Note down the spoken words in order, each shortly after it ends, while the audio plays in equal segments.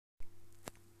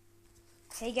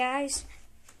Hey guys,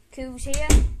 Coos here,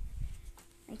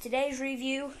 and today's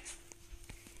review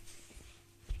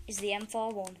is the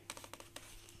M41.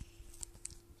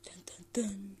 Dun, dun,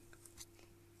 dun.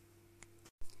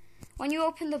 When you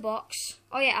open the box,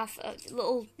 oh yeah,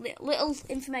 little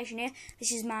information here.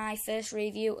 This is my first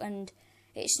review, and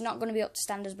it's not going to be up to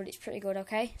standards, but it's pretty good.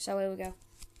 Okay, so here we go.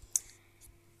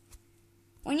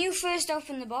 When you first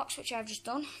open the box, which I've just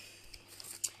done,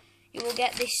 you will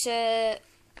get this.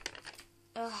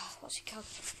 What's it called?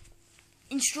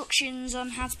 Instructions on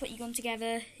how to put your gun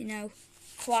together. You know,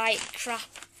 quite crap.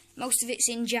 Most of it's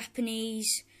in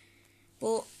Japanese,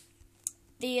 but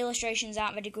the illustrations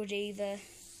aren't very good either.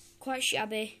 Quite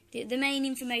shabby. The main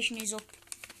information is up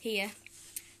here.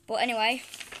 But anyway,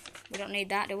 we don't need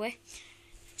that, do we?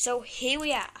 So here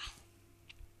we are.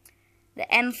 The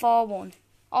M41.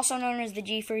 Also known as the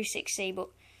G3C6, but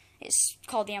it's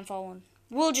called the M41.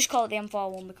 We'll just call it the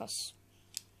M41 because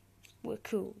we're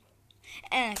cool.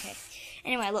 Okay.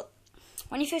 Anyway, look.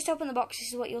 When you first open the box, this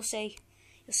is what you'll see.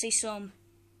 You'll see some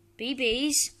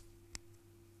BBs,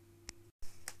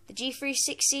 the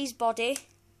G360's body,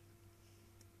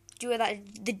 or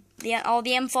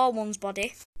the M41's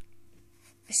body,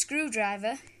 a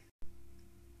screwdriver,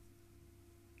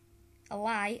 a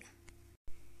light,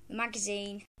 the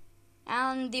magazine,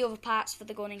 and the other parts for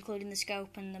the gun, including the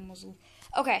scope and the muzzle.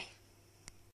 Okay.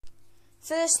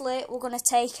 Firstly, we're going to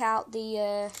take out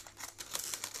the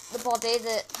body,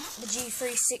 the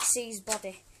G360's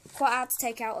body. Quite hard to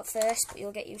take out at first, but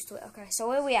you'll get used to it. Okay,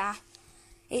 so here we are.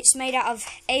 It's made out of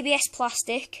ABS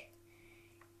plastic.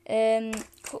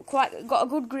 Got a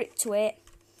good grip to it.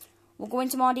 We'll go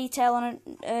into more detail on it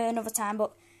another time,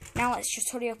 but now let's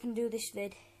just hurry up and do this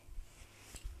vid.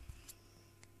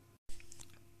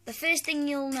 The first thing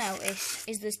you'll notice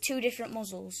is there's two different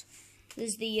muzzles.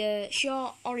 There's the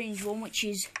short orange one, which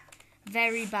is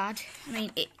very bad. I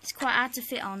mean, it's quite hard to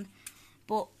fit on,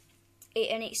 but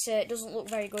it doesn't look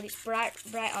very good. It's bright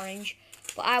orange,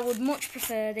 but I would much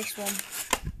prefer this one,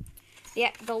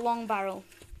 the long barrel.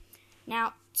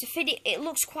 Now, to fit it, it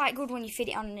looks quite good when you fit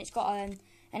it on, and it's got an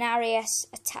RIS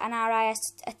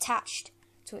attached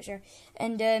to it,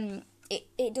 and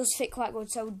it does fit quite good.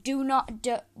 So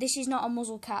this is not a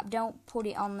muzzle cap. Don't put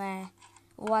it on there,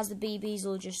 otherwise the BBs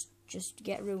will just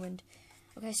get ruined.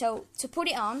 Okay, so to put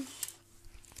it on,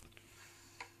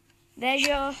 there's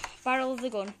your barrel of the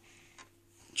gun.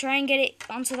 Try and get it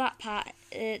onto that part,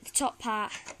 the top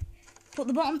part. Put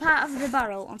the bottom part of the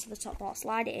barrel onto the top part,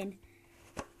 slide it in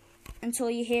until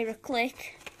you hear a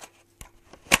click,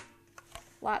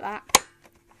 like that,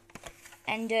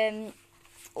 and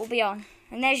it'll be on.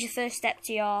 And there's your first step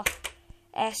to your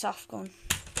airsoft gun.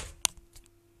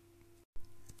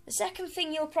 The second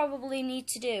thing you'll probably need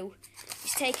to do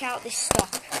is take out this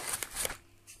stock.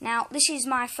 Now, this is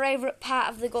my favourite part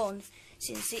of the gun,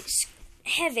 since it's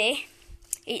heavy,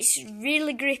 it's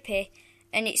really grippy,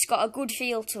 and it's got a good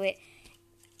feel to it.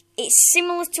 It's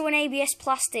similar to an ABS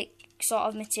plastic sort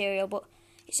of material, but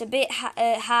it's a bit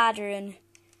harder and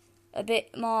a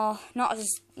bit more not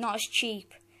as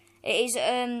cheap. It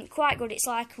is quite good. It's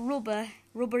like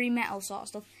rubbery metal sort of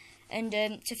stuff. And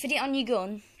to fit it on your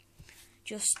gun,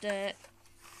 just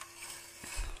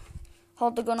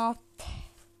hold the gun up.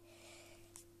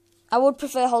 I would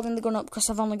prefer holding the gun up because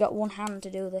I've only got one hand to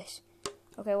do this.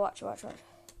 Okay, watch.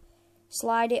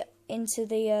 Slide it into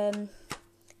the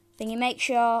thingy. Make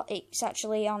sure it's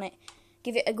actually on it.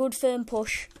 Give it a good firm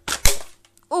push.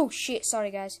 Oh shit!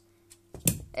 Sorry guys.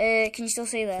 Can you still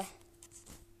see there?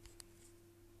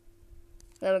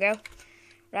 There we go.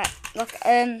 Right. Look.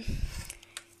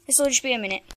 This will just be a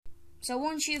minute. So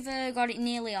once you've got it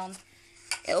nearly on,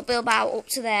 it'll be about up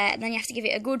to there, and then you have to give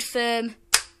it a good firm,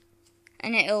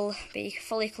 and it'll be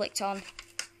fully clicked on.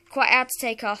 Quite hard to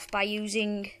take off by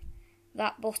using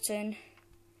that button.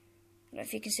 I don't know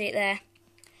if you can see it there.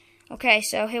 Okay,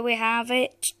 so here we have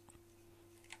it.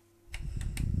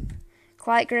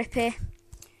 Quite grippy.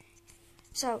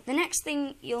 So the next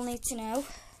thing you'll need to know,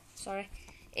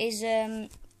 is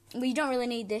well, you don't really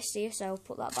need this, do you? So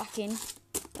put that back in.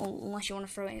 Unless you want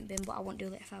to throw it in the bin, but I won't do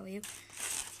that if I were you.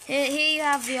 Here you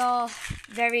have your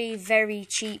very, very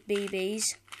cheap BBs.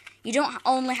 You don't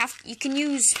only have, you can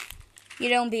use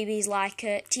your own BBs like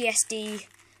TSD,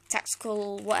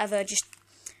 tactical, whatever, just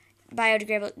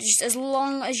biodegradable. Just as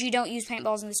long as you don't use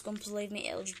paintballs in this gun, believe me,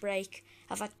 it'll just break.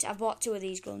 I've bought two of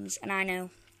these guns, and I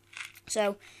know.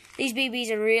 So these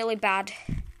BBs are really bad.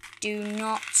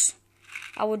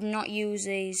 I would not use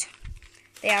these.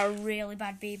 They are really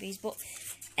bad BBs, but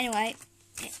anyway,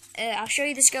 I'll show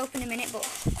you the scope in a minute, but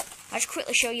I'll just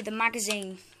quickly show you the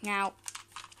magazine. Now,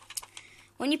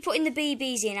 when you're putting the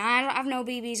BBs in, I don't have no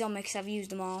BBs on me because I've used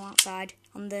them all outside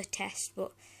on the test.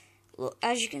 But look,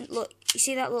 as you can look, you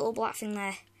see that little black thing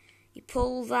there? You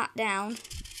pull that down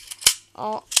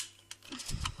all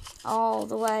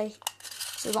the way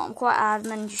to the bottom quite hard, and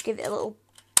then just give it a little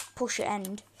push at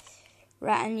end.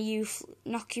 Right, and you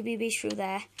knock your BBs through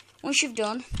there. Once you've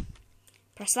done,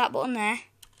 press that button there.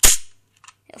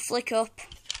 It'll flick up,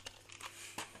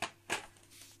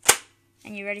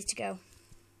 and you're ready to go.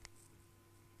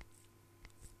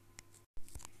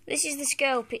 This is the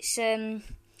scope. It's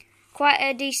quite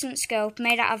a decent scope,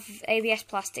 made out of ABS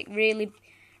plastic, really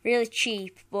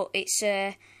cheap, but it's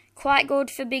quite good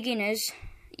for beginners.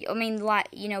 I mean, like,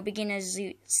 you know, beginners,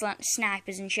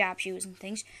 snipers and sharpshooters and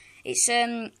things. It's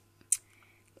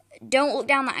don't look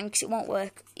down that end because it won't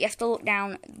work. You have to look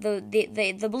down the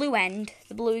blue end,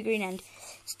 the bluey green end.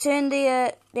 To turn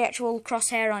the actual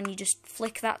crosshair on, you just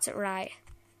flick that to right.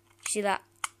 See that?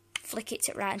 Flick it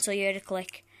to right until you hear a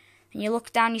click, and you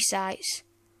look down your sights.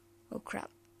 Oh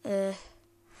crap! Let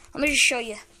me just show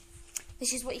you.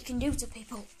 This is what you can do to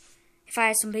people. If I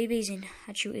had some BBs in,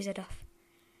 I'd shoot his head off.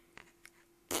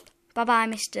 Bye bye,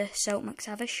 Mr. Soap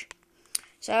McTavish.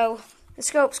 So the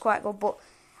scope's quite good, but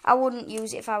I wouldn't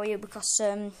use it if I were you because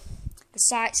the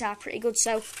sights are pretty good.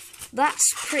 So that's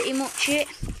pretty much it.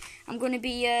 I'm going to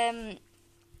be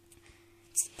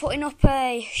putting up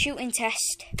a shooting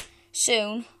test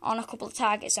soon on a couple of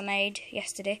targets I made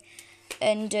yesterday,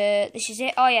 and this is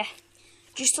it. Oh yeah,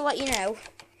 just to let you know,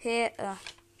 here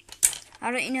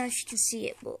I don't know if you can see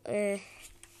it, but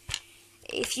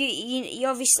if you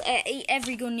obviously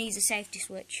every gun needs a safety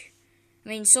switch. I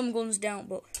mean, some guns don't,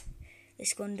 but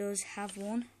this gun does have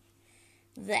one.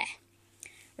 There,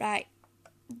 right.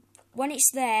 When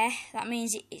it's there, that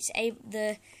means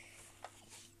the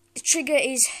trigger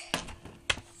is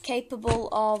capable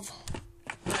of.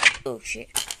 Oh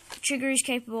shit! The trigger is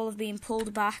capable of being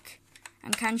pulled back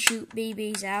and can shoot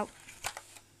BBs out.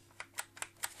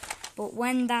 But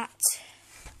when that,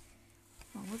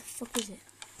 what the fuck is it?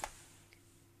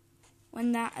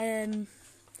 When that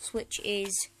switch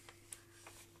is,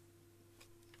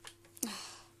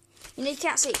 you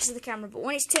can't see it because of the camera, but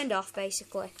when it's turned off,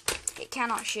 basically, it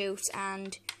cannot shoot,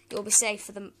 and you'll be safe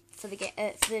for the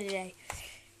day.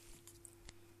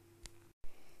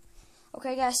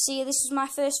 Okay, guys, see you. This was my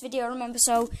first video, remember,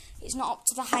 so it's not up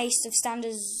to the highest of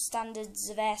standards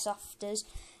of airsofters.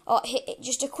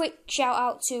 Just a quick shout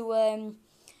out to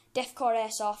Deathcore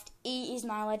Airsoft. He is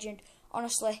my legend.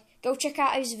 Honestly, go check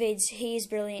out his vids. He is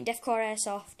brilliant. Deathcore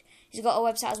Airsoft. He's got a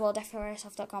website as well,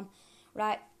 deathcoreairsoft.com.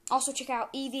 Right. Also check out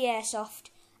EV Airsoft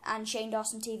and Shane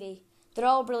Dawson TV. They're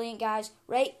all brilliant, guys.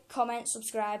 Rate, comment,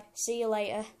 subscribe. See you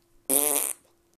later.